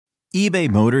eBay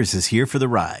Motors is here for the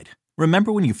ride.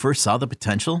 Remember when you first saw the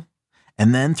potential?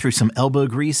 And then through some elbow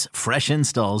grease, fresh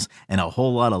installs, and a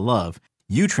whole lot of love,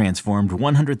 you transformed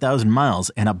 100,000 miles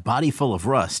and a body full of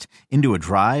rust into a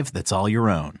drive that's all your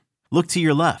own. Look to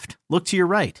your left. Look to your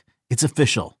right. It's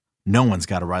official. No one's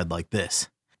got a ride like this.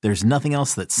 There's nothing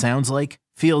else that sounds like,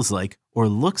 feels like, or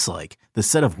looks like the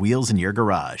set of wheels in your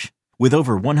garage. With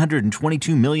over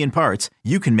 122 million parts,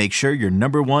 you can make sure your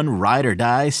number one ride or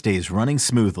die stays running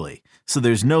smoothly. So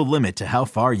there's no limit to how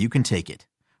far you can take it.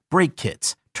 Brake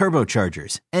kits,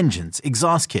 turbochargers, engines,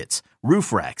 exhaust kits,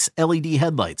 roof racks, LED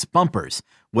headlights, bumpers,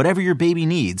 whatever your baby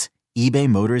needs, eBay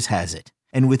Motors has it.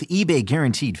 And with eBay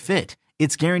Guaranteed Fit,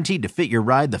 it's guaranteed to fit your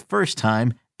ride the first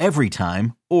time, every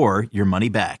time, or your money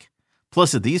back.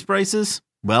 Plus at these prices,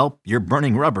 well, you're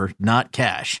burning rubber, not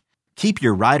cash. Keep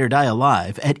your ride or die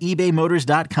alive at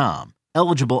ebaymotors.com.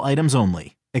 Eligible items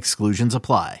only. Exclusions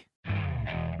apply.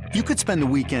 You could spend the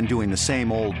weekend doing the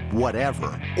same old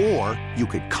whatever, or you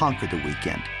could conquer the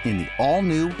weekend in the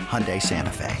all-new Hyundai Santa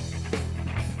Fe.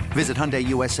 Visit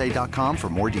HyundaiUSA.com for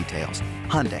more details.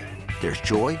 Hyundai, there's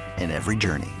joy in every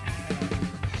journey.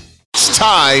 It's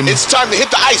time to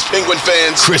hit the ice, Penguin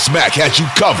fans. Chris Mack has you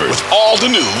covered with all the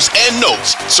news and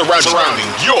notes surrounding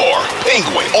your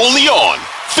Penguin. Only on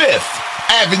Fifth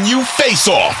Avenue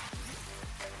Face-Off.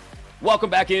 Welcome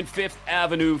back in Fifth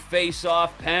Avenue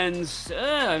Face-Off. Pens,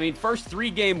 first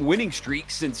three-game winning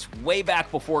streak since way back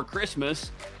before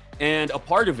Christmas. And a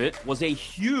part of it was a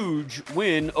huge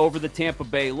win over the Tampa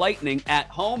Bay Lightning at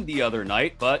home the other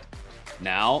night. But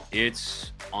now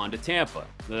it's on to Tampa.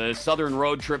 The Southern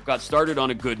road trip got started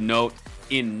on a good note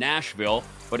in Nashville,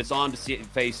 but it's on to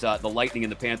face the Lightning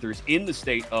and the Panthers in the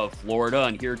state of Florida.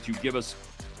 And here to give us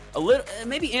a little,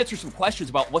 maybe answer some questions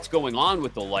about what's going on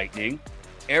with the Lightning,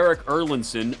 Eric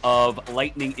Erlandson of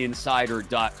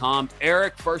LightningInsider.com.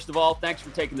 Eric, first of all, thanks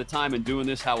for taking the time and doing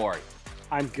this. How are you?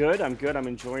 I'm good. I'm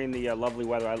enjoying the lovely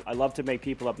weather. I love to make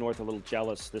people up north a little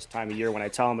jealous this time of year when I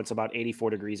tell them it's about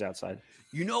 84 degrees outside.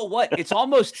 You know what? It's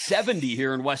almost 70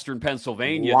 here in Western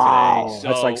Pennsylvania today. So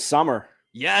that's like summer.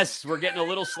 Yes, we're getting a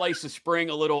little slice of spring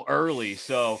a little early.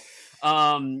 So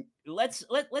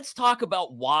let's talk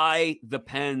about why the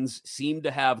Pens seem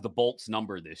to have the Bolts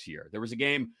number this year. There was a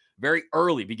game very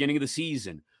early, beginning of the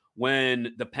season,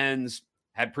 when the Pens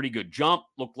had pretty good jump,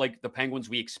 looked like the Penguins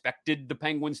we expected the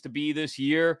Penguins to be this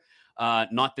year.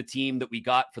 Not the team that we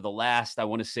got for the last, I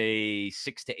want to say,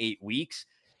 6 to 8 weeks.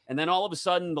 And then all of a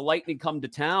sudden, the Lightning come to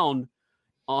town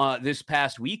this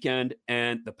past weekend,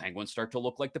 and the Penguins start to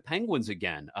look like the Penguins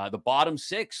again. The bottom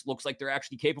six looks like they're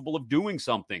actually capable of doing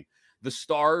something. The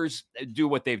Stars do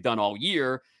what they've done all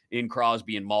year in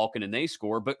Crosby and Malkin, and they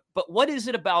score. But what is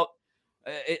it about?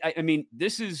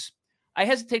 I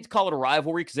hesitate to call it a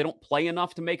rivalry because they don't play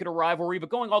enough to make it a rivalry. But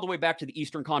going all the way back to the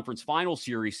Eastern Conference Final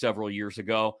Series several years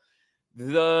ago,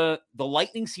 the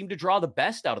Lightning seem to draw the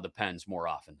best out of the Pens more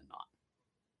often than not.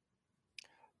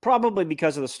 Probably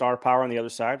because of the star power on the other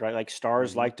side, right? Like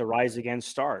stars like to rise against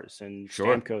stars, and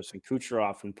Stamkos and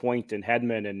Kucherov and Point and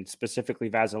Hedman and specifically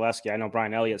Vasilevsky. I know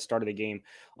Brian Elliott started the game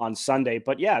on Sunday,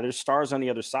 but yeah, there's stars on the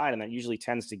other side, and that usually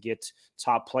tends to get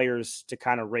top players to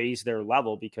kind of raise their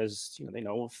level because they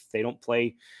know if they don't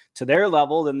play to their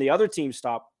level, then the other team's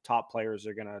top players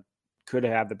could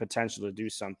have the potential to do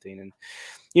something. And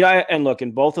and look,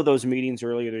 in both of those meetings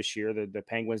earlier this year, the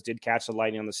Penguins did catch the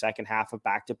Lightning on the second half of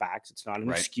back-to-backs. It's not an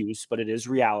excuse, but it is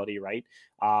reality, right?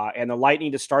 And the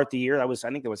Lightning to start the year, I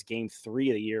think it was game 3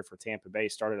 of the year for Tampa Bay,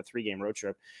 started a 3-game road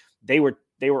trip. They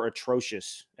were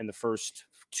atrocious in the first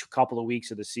couple of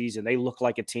weeks of the season. They looked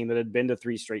like a team that had been to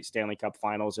 3 straight Stanley Cup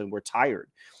finals and were tired.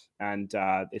 And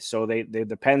so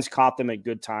the Pens caught them at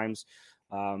good times.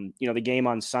 The game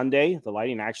on Sunday, the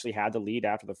Lightning actually had the lead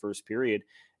after the first period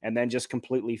and then just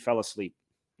completely fell asleep,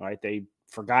 right? They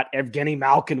forgot Evgeny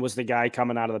Malkin was the guy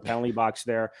coming out of the penalty box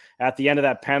there at the end of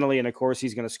that penalty. And of course,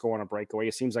 he's going to score on a breakaway.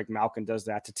 It seems like Malkin does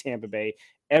that to Tampa Bay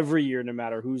every year, no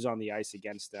matter who's on the ice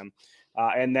against them.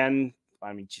 And then,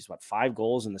 5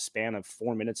 goals in the span of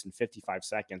 4 minutes and 55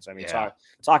 seconds.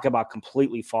 Talk about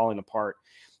completely falling apart.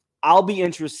 I'll be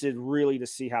interested really to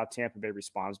see how Tampa Bay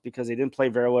responds because they didn't play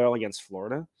very well against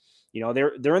Florida.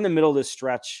 They're in the middle of this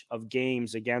stretch of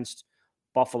games against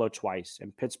Buffalo twice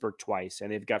and Pittsburgh twice,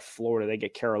 and they've got Florida. They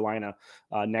get Carolina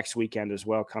next weekend as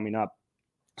well coming up.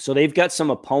 So they've got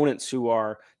some opponents who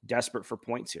are desperate for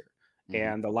points here,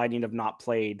 and the Lightning have not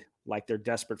played like they're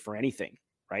desperate for anything,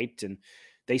 right? And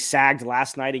they sagged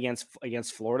last night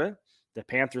against Florida. The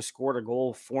Panthers scored a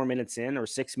goal 4 minutes in or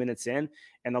 6 minutes in,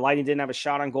 and the Lightning didn't have a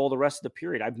shot on goal the rest of the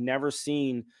period. I've never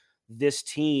seen this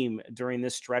team during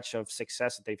this stretch of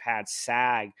success that they've had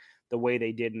sag the way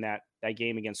they did in that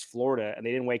game against Florida, and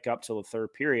they didn't wake up till the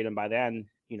third period. And by then,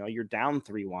 you're down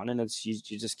 3-1, and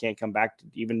you just can't come back to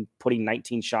even putting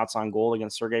 19 shots on goal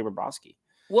against Sergei Bobrovsky.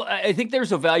 Well, I think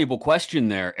there's a valuable question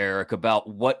there, Eric, about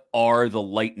what are the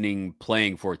Lightning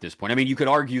playing for at this point. I mean, you could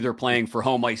argue they're playing for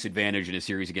home ice advantage in a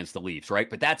series against the Leafs, right?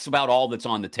 But that's about all that's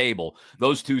on the table.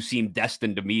 Those two seem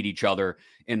destined to meet each other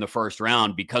in the first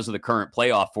round because of the current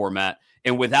playoff format.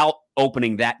 And without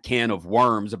opening that can of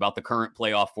worms about the current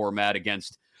playoff format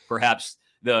against perhaps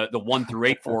the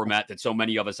 1-8 format that so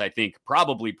many of us, I think,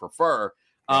 probably prefer,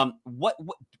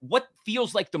 what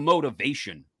feels like the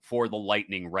motivation for the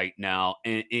Lightning right now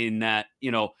in that,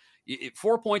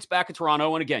 4 points back at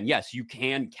Toronto. And again, yes, you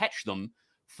can catch them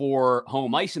for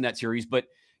home ice in that series, but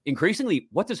increasingly,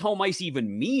 what does home ice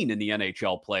even mean in the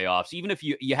NHL playoffs? Even if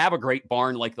you have a great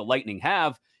barn like the Lightning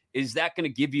have, is that going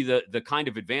to give you the kind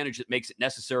of advantage that makes it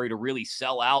necessary to really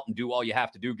sell out and do all you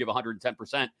have to do, give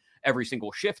 110% every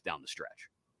single shift down the stretch?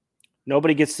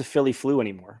 Nobody gets the Philly flu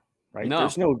anymore. Right. No.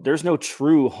 There's no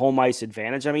true home ice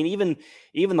advantage. I mean,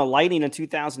 even the Lightning in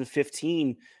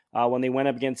 2015, when they went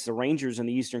up against the Rangers in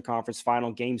the Eastern Conference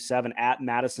Final, Game 7 at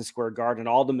Madison Square Garden,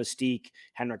 all the mystique.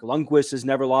 Henrik Lundqvist has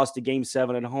never lost a Game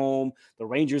 7 at home. The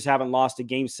Rangers haven't lost a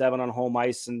Game 7 on home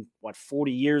ice in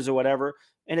 40 years or whatever,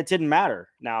 and it didn't matter.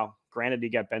 Now, granted, you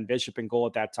got Ben Bishop in goal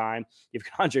at that time. You've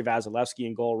got Andrei Vasilevsky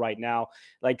in goal right now.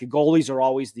 Like, the goalies are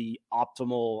always the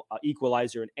optimal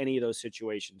equalizer in any of those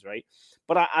situations, right?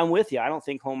 But I'm with you. I don't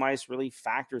think home ice really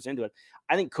factors into it.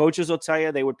 I think coaches will tell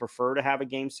you they would prefer to have a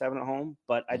Game 7 at home.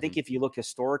 But I think if you look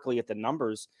historically at the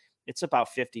numbers, it's about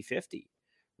 50-50,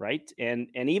 right? And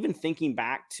even thinking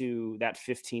back to that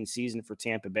 15 season for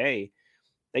Tampa Bay,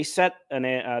 they set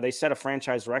a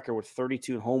franchise record with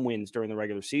 32 home wins during the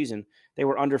regular season. They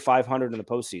were under 500 in the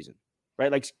postseason,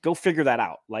 right? Like, go figure that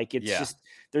out. Like, it's just,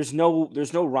 there's no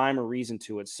rhyme or reason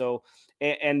to it. So,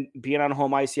 and being on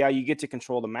home ice, you get to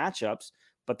control the matchups,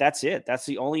 but that's it. That's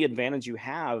the only advantage you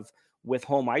have with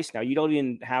home ice. Now, you don't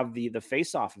even have the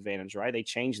face-off advantage, right? They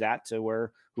changed that to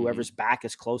where whoever's back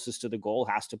is closest to the goal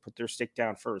has to put their stick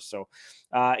down first. So,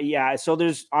 so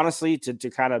there's honestly, to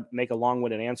kind of make a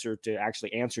long-winded answer to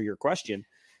actually answer your question,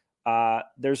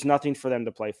 there's nothing for them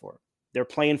to play for. They're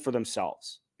playing for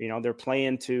themselves. They're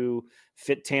playing to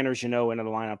fit Tanner Jeannot into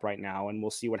the lineup right now, and we'll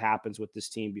see what happens with this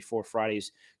team before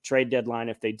Friday's trade deadline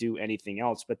if they do anything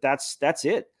else. But that's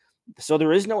it. So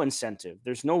there is no incentive.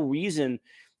 There's no reason.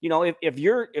 If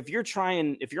you're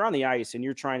on the ice and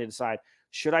you're trying to decide,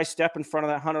 should I step in front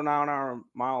of that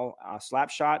 100-mile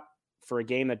slap shot for a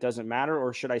game that doesn't matter,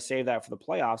 or should I save that for the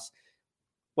playoffs?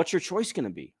 What's your choice going to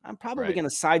be? I'm probably going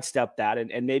to sidestep that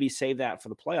and maybe save that for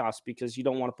the playoffs because you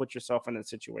don't want to put yourself in that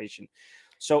situation.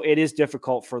 So it is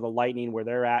difficult for the Lightning where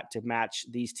they're at to match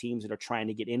these teams that are trying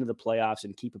to get into the playoffs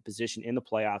and keep a position in the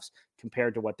playoffs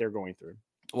compared to what they're going through.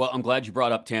 Well, I'm glad you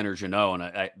brought up Tanner Jeannot, and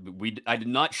I did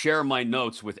not share my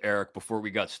notes with Eric before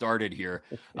we got started here,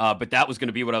 but that was going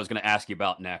to be what I was going to ask you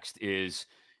about next. Is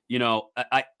I'll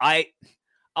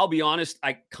be honest,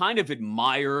 I kind of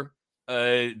admire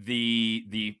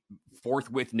the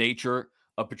forthwith nature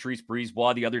of Patrice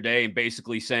Brisebois the other day, and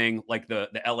basically saying, like the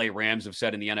LA Rams have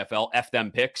said in the NFL, F them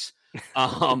picks.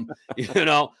 I'll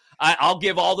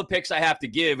give all the picks I have to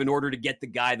give in order to get the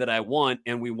guy that I want.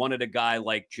 And we wanted a guy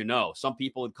like Jeannot. Some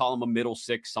people would call him a middle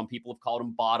six. Some people have called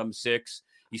him bottom six.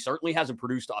 He certainly hasn't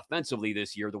produced offensively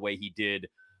this year the way he did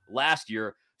last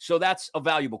year. So that's a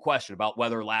valuable question about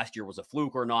whether last year was a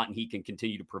fluke or not, and he can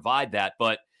continue to provide that.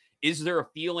 But is there a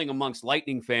feeling amongst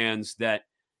Lightning fans that,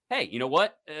 hey, you know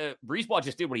what? Brisebois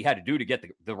just did what he had to do to get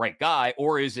the right guy.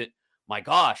 Or is it, my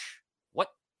gosh, what?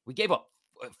 We gave up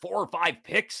 4 or 5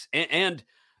 picks and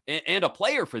a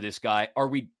player for this guy. Are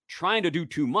we trying to do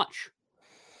too much?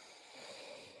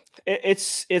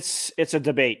 It's a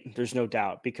debate. There's no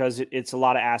doubt, because it's a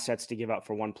lot of assets to give up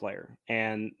for one player,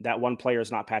 and that one player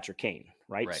is not Patrick Kane,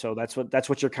 right? So that's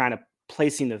what you're kind of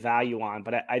placing the value on.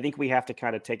 But I think we have to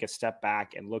kind of take a step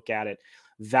back and look at it.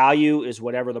 Value is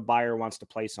whatever the buyer wants to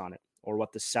place on it, or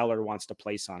what the seller wants to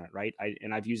place on it, right?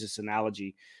 I've used this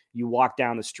analogy. You walk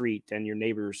down the street and you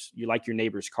like your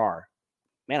neighbor's car.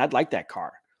 Man, I'd like that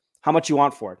car. How much you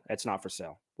want for it? It's not for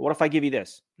sale. But what if I give you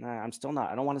this? Nah, I'm still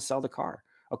not. I don't want to sell the car.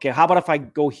 Okay, how about if I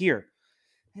go here?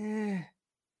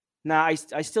 I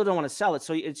still don't want to sell it.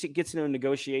 So it gets into a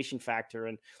negotiation factor,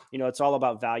 and it's all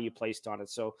about value placed on it.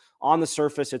 So on the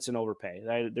surface, it's an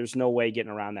overpay. There's no way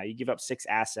getting around that. You give up 6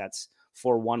 assets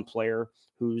for one player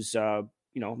who's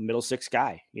middle six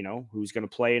guy, who's going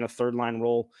to play in a third line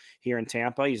role here in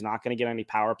Tampa. He's not going to get any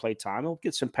power play time. He'll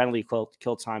get some penalty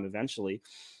kill time eventually,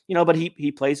 but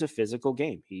he plays a physical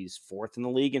game. He's fourth in the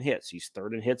league in hits. He's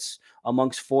third in hits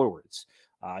amongst forwards.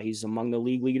 He's among the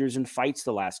league leaders in fights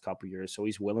the last couple of years. So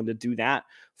he's willing to do that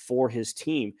for his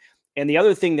team. And the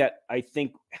other thing that I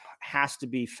think has to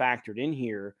be factored in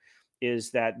here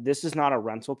is that this is not a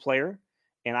rental player.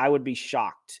 And I would be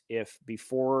shocked if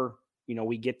before,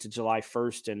 we get to July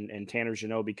 1st and Tanner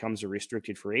Jeannot becomes a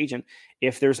restricted free agent,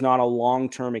 if there's not a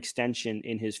long-term extension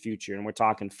in his future. And we're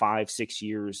talking 5-6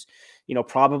 years,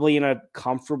 probably in a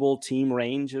comfortable team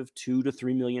range of $2 to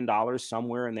 $3 million,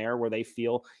 somewhere in there where they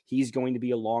feel he's going to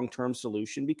be a long-term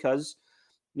solution because,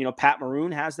 Pat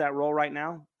Maroon has that role right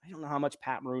now. I don't know how much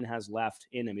Pat Maroon has left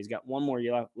in him. He's got one more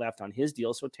year left on his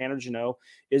deal. So Tanner Jeannot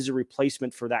is a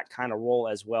replacement for that kind of role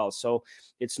as well. So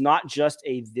it's not just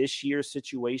a this year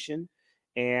situation.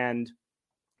 And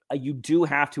you do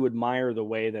have to admire the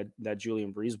way that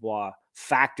Julien Brisebois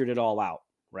factored it all out,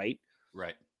 right?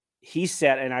 Right. He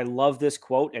said, and I love this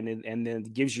quote, and then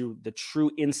it gives you the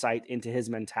true insight into his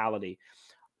mentality.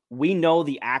 We know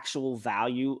the actual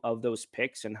value of those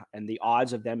picks and the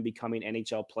odds of them becoming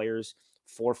NHL players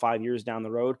 4 or 5 years down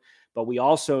the road. But we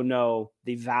also know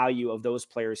the value of those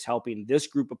players helping this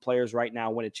group of players right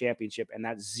now win a championship, and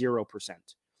that's 0%.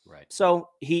 Right. So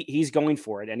he's going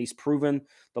for it, and he's proven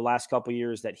the last couple of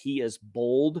years that he is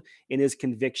bold in his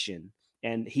conviction.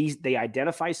 And they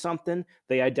identify something,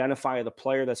 they identify the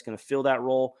player that's going to fill that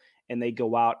role, and they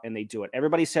go out and they do it.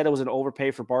 Everybody said it was an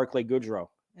overpay for Barclay Goodrow.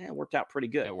 It worked out pretty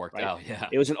good. It worked right? out, yeah.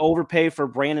 It was an overpay for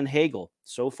Brandon Hagel.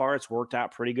 So far, it's worked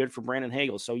out pretty good for Brandon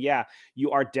Hagel. So, yeah,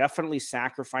 you are definitely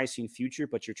sacrificing future,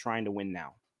 but you're trying to win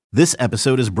now. This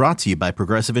episode is brought to you by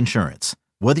Progressive Insurance.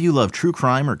 Whether you love true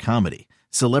crime or comedy,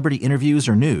 celebrity interviews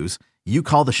or news, you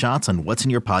call the shots on what's in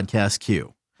your podcast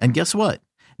queue. And guess what?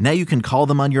 Now you can call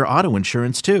them on your auto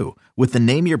insurance too with the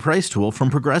Name Your Price tool from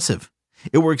Progressive.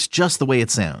 It works just the way it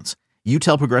sounds. You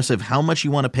tell Progressive how much you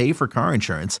want to pay for car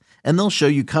insurance, and they'll show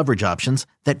you coverage options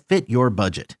that fit your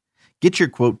budget. Get your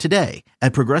quote today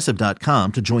at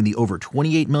Progressive.com to join the over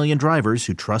 28 million drivers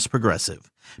who trust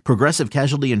Progressive. Progressive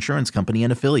Casualty Insurance Company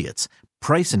and Affiliates.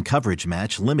 Price and coverage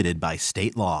match limited by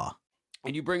state law.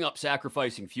 And you bring up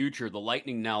sacrificing future. The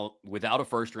Lightning now without a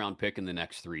first-round pick in the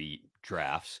next 3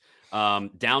 drafts,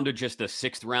 down to just a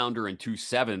 6th rounder and 2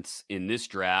 7ths in this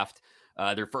draft.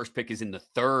 Their first pick is in the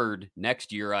 3rd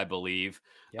next year, I believe.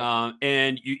 Yep.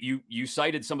 And you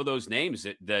cited some of those names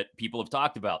that people have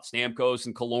talked about. Stamkos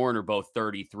and Killorn are both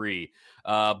 33.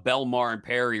 Bellemare and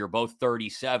Perry are both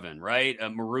 37, right?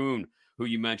 Maroon, who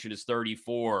you mentioned, is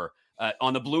 34.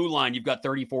 On the blue line, you've got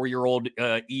 34-year-old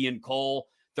Ian Cole,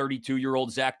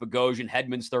 32-year-old Zach Bogosian,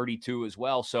 Hedman's 32 as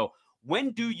well. So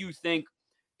when do you think,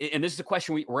 and this is a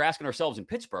question we're asking ourselves in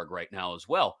Pittsburgh right now as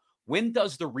well, when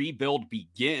does the rebuild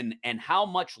begin, and how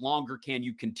much longer can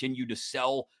you continue to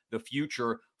sell the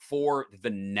future for the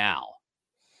now?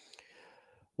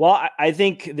 Well, I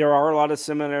think there are a lot of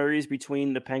similarities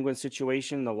between the Penguins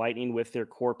situation, the Lightning with their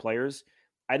core players.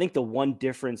 I think the one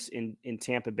difference in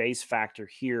Tampa Bay's factor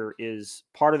here is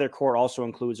part of their core also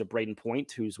includes a Braden Point,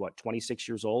 who's 26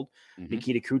 years old. Mm-hmm.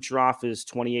 Nikita Kucherov is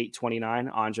 28, 29.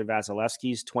 Andre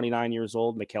Vasilevsky is 29 years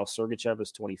old. Mikhail Sergachev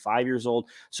is 25 years old.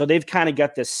 So they've kind of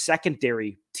got this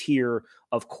secondary tier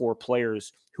of core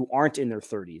players who aren't in their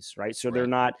 30s, right? So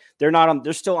right.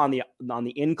 They're still on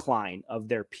the incline of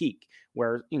their peak,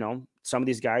 where, some of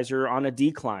these guys are on a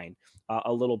decline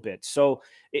a little bit. So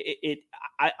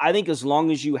I think as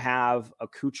long as you have a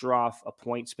Kucherov, a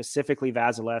Point, specifically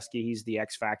Vasilevsky, he's the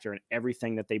X factor in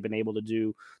everything that they've been able to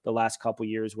do the last couple of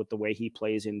years with the way he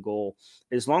plays in goal.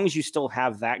 As long as you still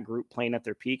have that group playing at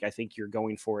their peak, I think you're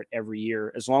going for it every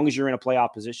year, as long as you're in a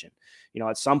playoff position.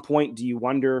 At some point, do you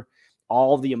wonder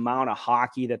all the amount of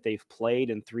hockey that they've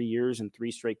played in 3 years and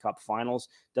 3 straight cup finals?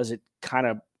 Does it kind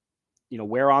of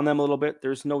wear on them a little bit?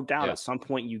 There's no doubt at some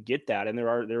point you get that. And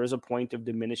there is a point of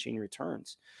diminishing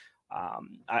returns.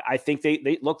 I think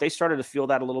they started to feel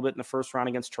that a little bit in the first round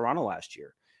against Toronto last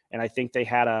year. And I think they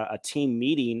had a team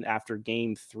meeting after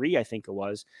game 3, I think it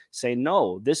was, saying,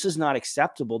 no, this is not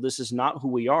acceptable. This is not who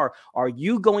we are. Are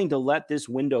you going to let this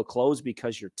window close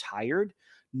because you're tired?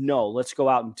 No, let's go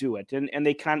out and do it. And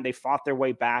they fought their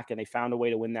way back, and they found a way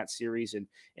to win that series and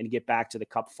get back to the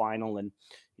cup final. And,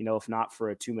 if not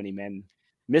for a too many men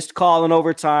missed call in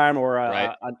overtime or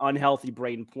an unhealthy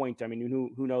Braden Point, I mean,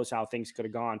 who knows how things could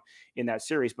have gone in that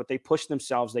series, but they pushed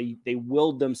themselves. They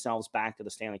willed themselves back to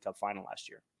the Stanley Cup final last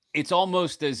year. It's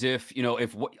almost as if,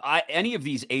 any of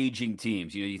these aging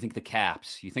teams, you think the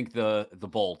Caps, you think the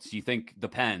Bolts, you think the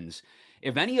Pens,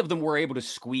 if any of them were able to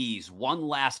squeeze one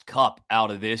last cup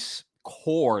out of this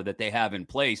core that they have in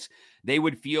place, they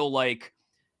would feel like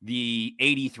the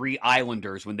 83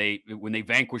 Islanders when they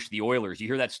vanquished the Oilers. You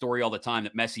hear that story all the time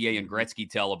that Messier and Gretzky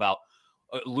tell about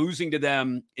losing to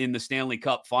them in the Stanley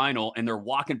Cup final, and they're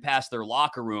walking past their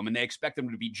locker room and they expect them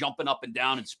to be jumping up and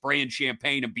down and spraying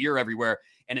champagne and beer everywhere.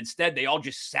 And instead they all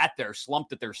just sat there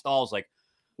slumped at their stalls like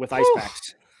with ice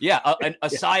packs. Yeah. A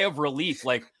sigh of relief.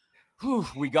 Like, whew,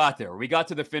 we got there. We got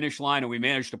to the finish line and we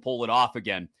managed to pull it off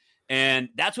again. And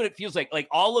that's what it feels like. Like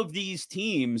all of these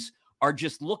teams are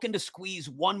just looking to squeeze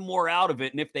one more out of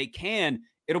it. And if they can,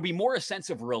 it'll be more a sense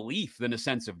of relief than a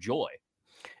sense of joy.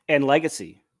 And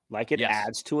legacy. Like it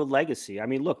adds to a legacy. I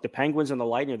mean, look, the Penguins and the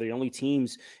Lightning are the only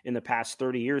teams in the past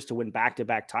 30 years to win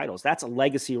back-to-back titles. That's a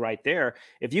legacy right there.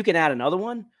 If you can add another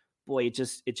one, boy, it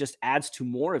just adds to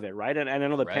more of it, right? And I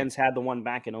know the Pens had the one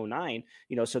back in 2009,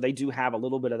 so they do have a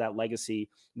little bit of that legacy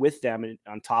with them and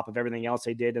on top of everything else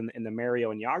they did in the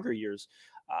Mario and Jágr years.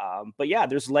 But yeah,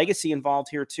 there's legacy involved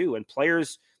here too. And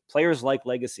players like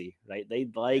legacy, right? They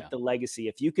like the legacy.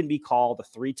 If you can be called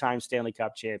a 3-time Stanley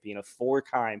Cup champion, a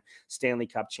 4-time Stanley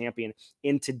Cup champion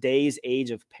in today's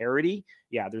age of parity,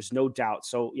 there's no doubt.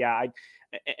 So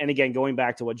and again, going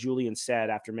back to what Julian said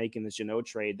after making the Jeannot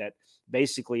trade, that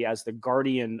basically as the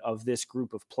guardian of this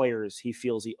group of players, he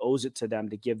feels he owes it to them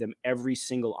to give them every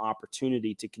single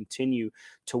opportunity to continue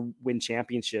to win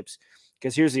championships.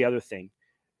 Because here's the other thing.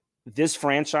 This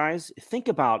franchise, think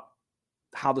about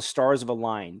how the stars have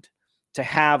aligned to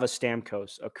have a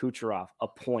Stamkos, a Kucherov, a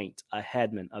Point, a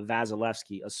Hedman, a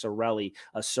Vasilevsky, a Cirelli,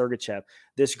 a Sergachev,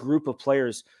 this group of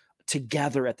players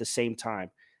together at the same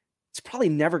time. It's probably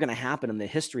never going to happen in the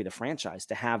history of the franchise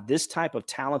to have this type of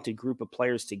talented group of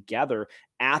players together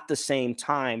at the same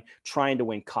time trying to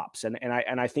win cups. And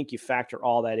I think you factor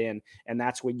all that in, and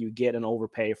that's when you get an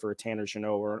overpay for a Tanner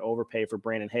Jeannot or an overpay for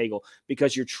Brandon Hagel,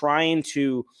 because you're trying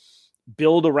to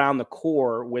build around the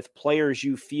core with players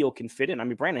you feel can fit in. I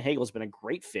mean, Brandon Hagel has been a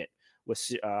great fit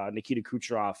with Nikita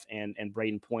Kucherov and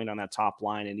Brayden Point on that top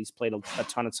line, and he's played a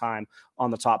ton of time on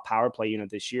the top power play unit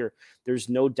this year. There's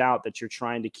no doubt that you're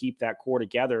trying to keep that core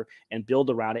together and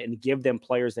build around it and give them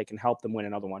players that can help them win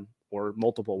another one or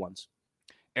multiple ones.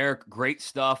 Eric, great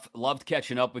stuff. Loved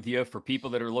catching up with you. For people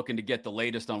that are looking to get the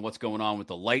latest on what's going on with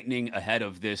the Lightning ahead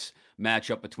of this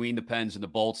matchup between the Pens and the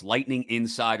Bolts,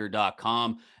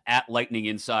 lightninginsider.com, at Lightning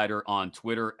Insider on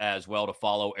Twitter as well to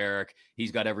follow Eric.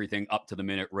 He's got everything up to the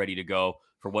minute ready to go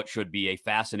for what should be a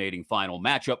fascinating final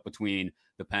matchup between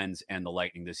the Pens and the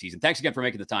Lightning this season. Thanks again for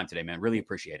making the time today, man. Really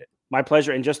appreciate it. My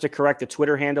pleasure. And just to correct the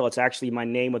Twitter handle, it's actually my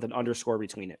name with an underscore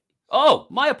between it. Oh,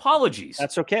 my apologies.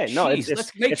 That's okay. No, Jeez,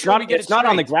 it's not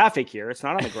on the graphic here. It's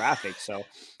not on the graphic. So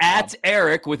at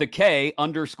Eric with a K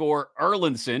 _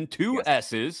 Erlinson, 2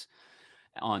 S's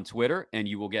on Twitter, and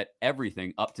you will get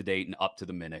everything up to date and up to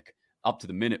the minute,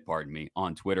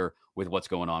 on Twitter with what's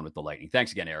going on with the Lightning.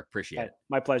 Thanks again, Eric. Appreciate it.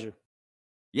 My pleasure.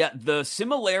 Yeah, the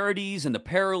similarities and the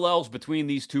parallels between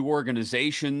these two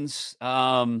organizations,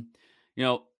 there's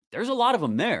a lot of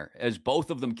them there as both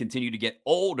of them continue to get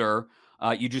older.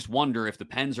 You just wonder if the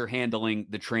Pens are handling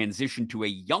the transition to a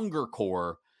younger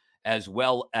core as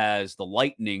well as the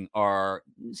Lightning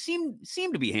seem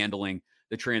to be handling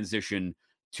the transition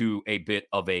to a bit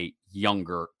of a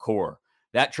younger core.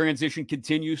 That transition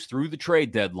continues through the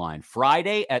trade deadline,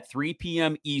 Friday at 3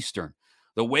 p.m. Eastern.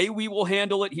 The way we will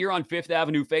handle it here on Fifth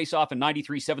Avenue Faceoff and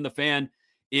 93.7 The Fan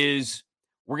is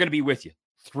we're going to be with you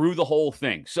through the whole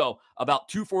thing. So about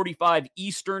 2:45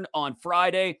 Eastern on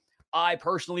Friday, I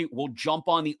personally will jump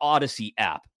on the Odyssey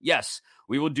app. Yes,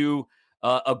 we will do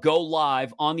a go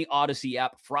live on the Odyssey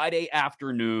app Friday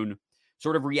afternoon,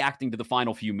 sort of reacting to the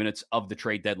final few minutes of the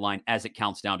trade deadline as it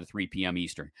counts down to 3 p.m.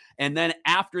 Eastern. And then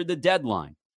after the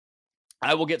deadline,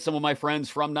 I will get some of my friends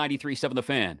from 93.7 The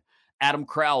Fan, Adam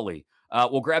Crowley.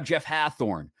 We'll grab Jeff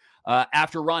Hathorn.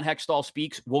 After Ron Hextall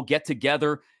speaks, we'll get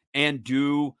together and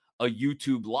do a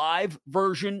YouTube live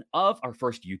version of our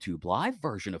first YouTube live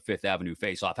version of Fifth Avenue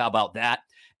Faceoff. How about that?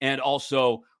 And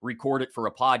also record it for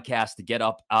a podcast to get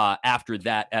up after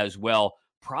that as well.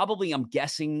 Probably, I'm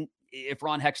guessing, if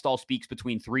Ron Hextall speaks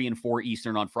between 3 and 4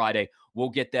 Eastern on Friday, we'll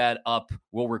get that up.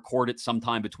 We'll record it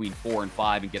sometime between 4 and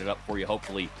 5 and get it up for you,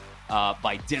 hopefully,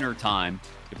 by dinner time,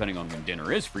 depending on when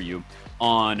dinner is for you,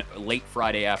 on late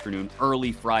Friday afternoon,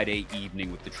 early Friday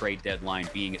evening, with the trade deadline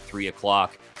being at 3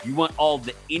 o'clock. You want all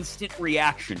the instant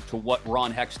reaction to what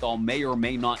Ron Hextall may or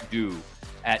may not do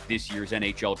at this year's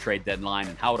NHL trade deadline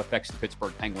and how it affects the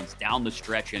Pittsburgh Penguins down the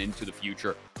stretch and into the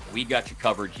future. We got you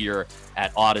covered here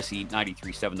at Odyssey,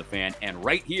 93.7 The Fan, and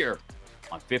right here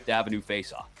on Fifth Avenue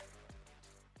Faceoff.